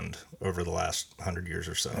has happened over the last 100 years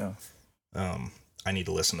or so. Yeah. I need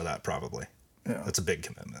to listen to that probably. Yeah. That's a big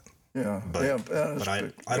commitment. Yeah. But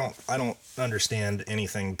I don't understand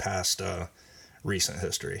anything past recent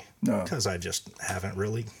history. No. Because I just haven't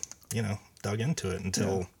really, dug into it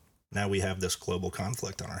until now we have this global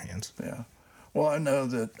conflict on our hands. Yeah. Well, I know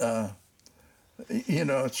that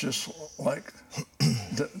it's just like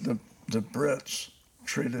the Brits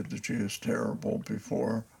treated the Jews terrible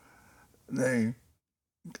before they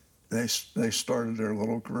started their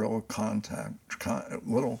little guerrilla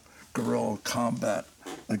combat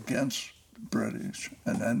against British,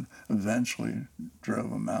 and then eventually drove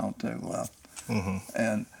them out. They left,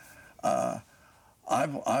 and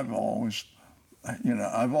I've always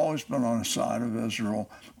been on the side of Israel,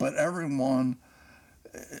 but everyone,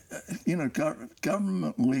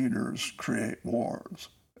 government leaders create wars.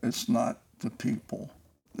 It's not the people;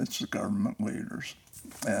 it's the government leaders,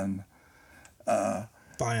 and.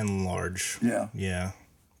 By and large,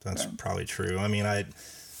 that's probably true. I mean,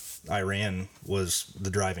 Iran was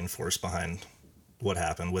the driving force behind what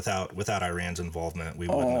happened. Without Iran's involvement, we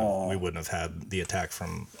wouldn't have had the attack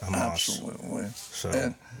from Hamas. Absolutely.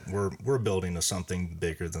 So we're building to something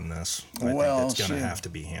bigger than this. I think it's going to have to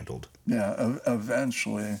be handled. Yeah,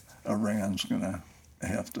 eventually Iran's going to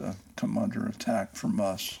have to come under attack from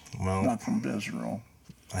us, not from Israel.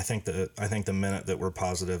 I think the minute that we're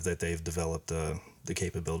positive that they've developed the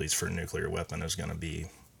capabilities for a nuclear weapon is going to be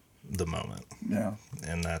the moment. Yeah.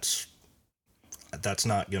 And that's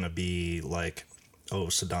not going to be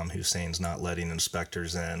Saddam Hussein's not letting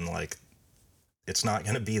inspectors in. It's not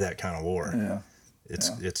going to be that kind of war. Yeah. It's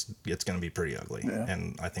going to be pretty ugly. Yeah.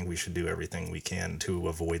 And I think we should do everything we can to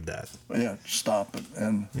avoid that. Yeah, stop it.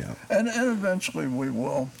 And eventually we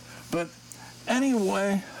will. But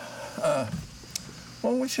anyway,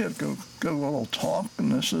 we should go a little talk,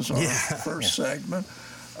 and this is our first segment.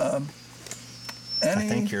 I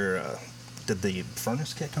think did the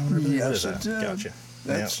furnace kick on? Yes, it did. Gotcha.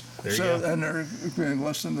 There you go. And they're going to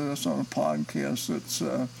listen to this on a podcast. It's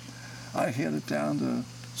I hit it down to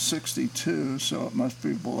 62, so it must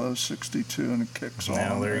be below 62, and it kicks on.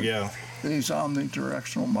 Now there you go. These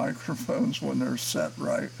omnidirectional microphones, when they're set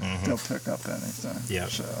right, they'll pick up anything. Yeah.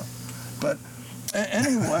 So, but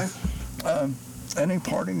anyway. Any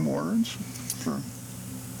parting words for?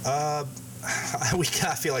 I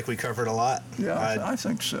feel like we covered a lot. Yeah, I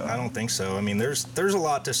think so. I don't think so. I mean, there's a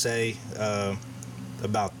lot to say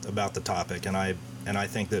about the topic, and I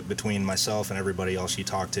think that between myself and everybody else you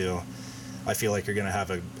talk to, I feel like you're going to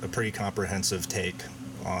have a pretty comprehensive take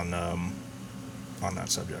on that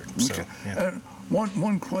subject. Okay. So, yeah.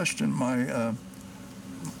 One question, my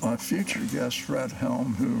future guest, Fred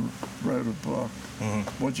Helm, who wrote a book.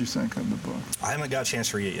 What'd you think of the book? I haven't got a chance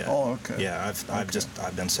to read it yet. Oh, okay. Yeah,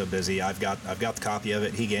 I've been so busy. I've got the copy of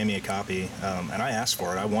it. He gave me a copy, and I asked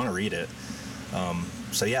for it. I want to read it.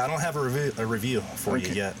 So yeah, I don't have a review for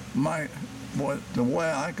you yet. The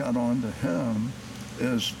way I got onto him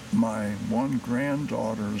is my one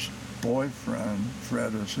granddaughter's boyfriend.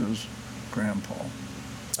 Fred is his grandpa.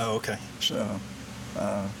 Oh, okay. So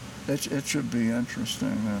it should be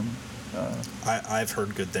interesting, and I've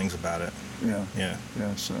heard good things about it. Yeah.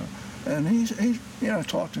 So, and he's I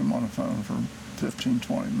talked to him on the phone for 15,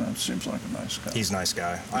 20 minutes. Seems like a nice guy. He's a nice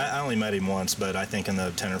guy. I only met him once, but I think in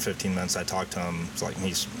the 10 or 15 minutes I talked to him, it's like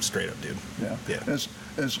he's straight up dude. Yeah. As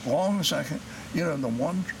long as I can, the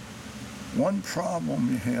one problem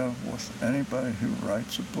you have with anybody who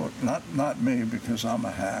writes a book, not me because I'm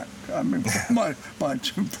a hack. I mean, my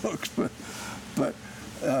 2 books, but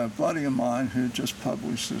a buddy of mine who just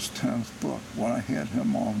published his 10th book, when I had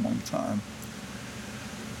him on one time,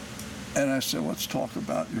 and I said, let's talk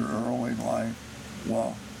about your early life.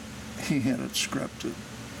 Well, he had it scripted.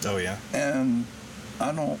 Oh, yeah. And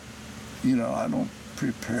I don't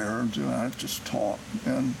prepare, I just talk.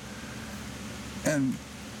 And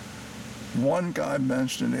one guy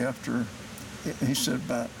mentioned after, he said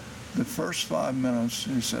about the first 5 minutes,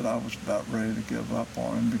 he said, I was about ready to give up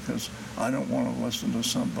on him because I don't want to listen to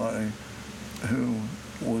somebody who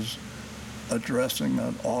was addressing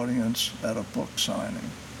an audience at a book signing.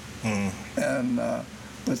 And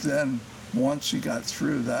but then once he got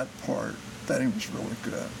through that part, then he was really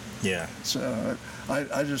good. Yeah. So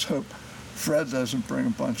I just hope Fred doesn't bring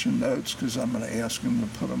a bunch of notes, because I'm going to ask him to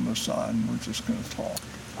put them aside and we're just going to talk.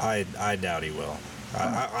 I doubt he will.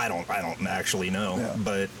 I don't actually know, Yeah.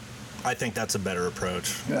 but I think that's a better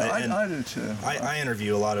approach. Yeah, And I do too. I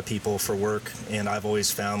interview a lot of people for work, and I've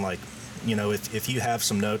always found, like, if you have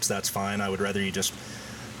some notes, that's fine. I would rather you just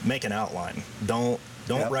make an outline. Don't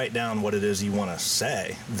Yep. write down what it is you want to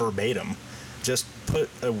say verbatim. Just put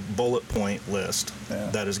a bullet point list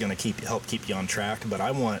that is going to help keep you on track. But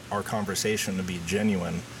I want our conversation to be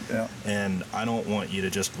genuine, and I don't want you to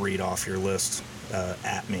just read off your list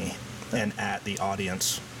at me and at the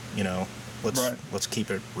audience. Let's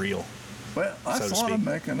keep it real. Well, I thought of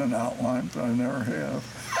making an outline, but I never have.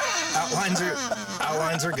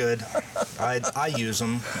 Outlines are good. I use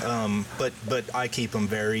them, but I keep them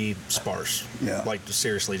very sparse. Yeah. Like,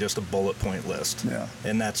 seriously, just a bullet point list. Yeah.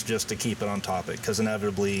 And that's just to keep it on topic, because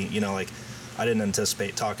inevitably, I didn't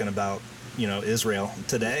anticipate talking about, Israel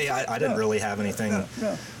today. I didn't really have anything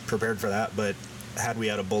prepared for that, but had we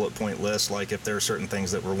had a bullet point list, like if there are certain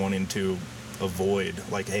things that we're wanting to avoid,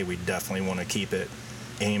 like, hey, we definitely want to keep it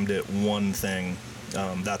aimed at one thing.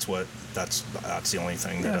 That's the only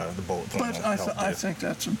thing that the bullet point will help But I think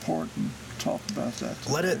that's important to talk about that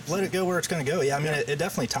today. Let it go where it's going to go. Yeah, I mean, it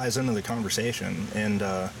definitely ties into the conversation, and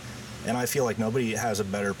I feel like nobody has a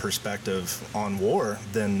better perspective on war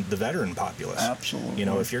than the veteran populace. Absolutely.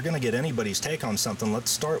 If you're going to get anybody's take on something,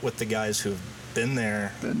 let's start with the guys who've been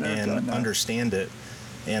there and understand it,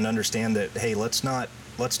 and understand that, hey, let's not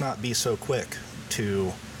be so quick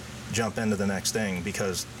to jump into the next thing,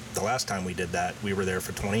 because the last time we did that, we were there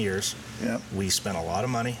for 20 years. Yep. We spent a lot of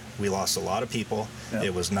money. We lost a lot of people. Yep.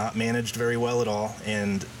 It was not managed very well at all.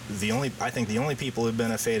 And I think the only people who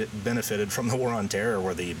benefited from the war on terror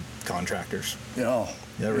were the contractors. Yeah.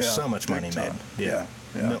 There was so much money made. Yeah.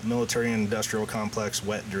 Military industrial complex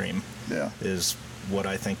wet dream. Yeah. Is what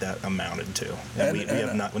I think that amounted to. And we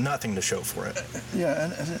have nothing to show for it. Yeah,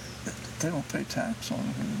 and they don't pay tax on it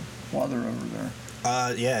while they're over there.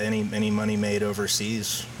 Any money made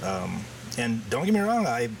overseas. And don't get me wrong,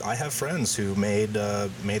 I have friends who made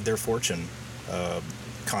their fortune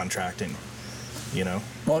contracting,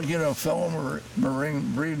 Well, fellow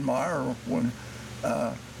Marine Reed Meyer, when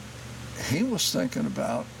he was thinking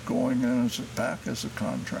about going in back as a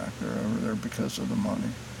contractor over there because of the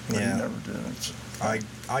money, but he never did.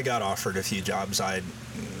 I got offered a few jobs. I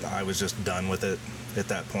was just done with it at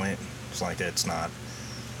that point. It's like it's not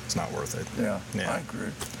worth it. Yeah. I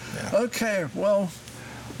agree. Yeah. Okay, well,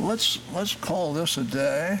 let's call this a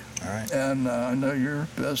day. All right. And I know you're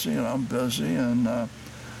busy and I'm busy, and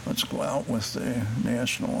let's go out with the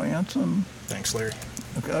national anthem. Thanks, Larry.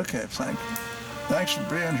 Okay, thanks for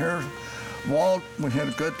being here, Walt. We had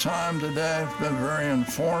a good time today. It's been very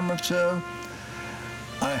informative.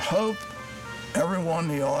 I hope everyone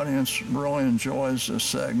in the audience really enjoys this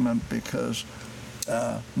segment, because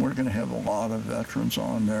we're going to have a lot of veterans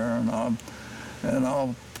on there, and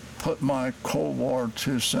I'll put my Cold War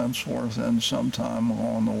 2 cents worth in sometime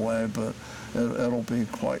along the way, but it'll be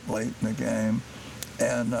quite late in the game.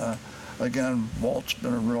 And again, Walt's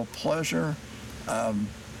been a real pleasure.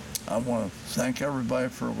 I want to thank everybody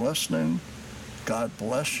for listening. God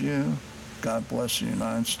bless you. God bless the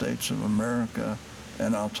United States of America.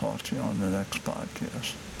 And I'll talk to you on the next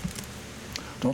podcast.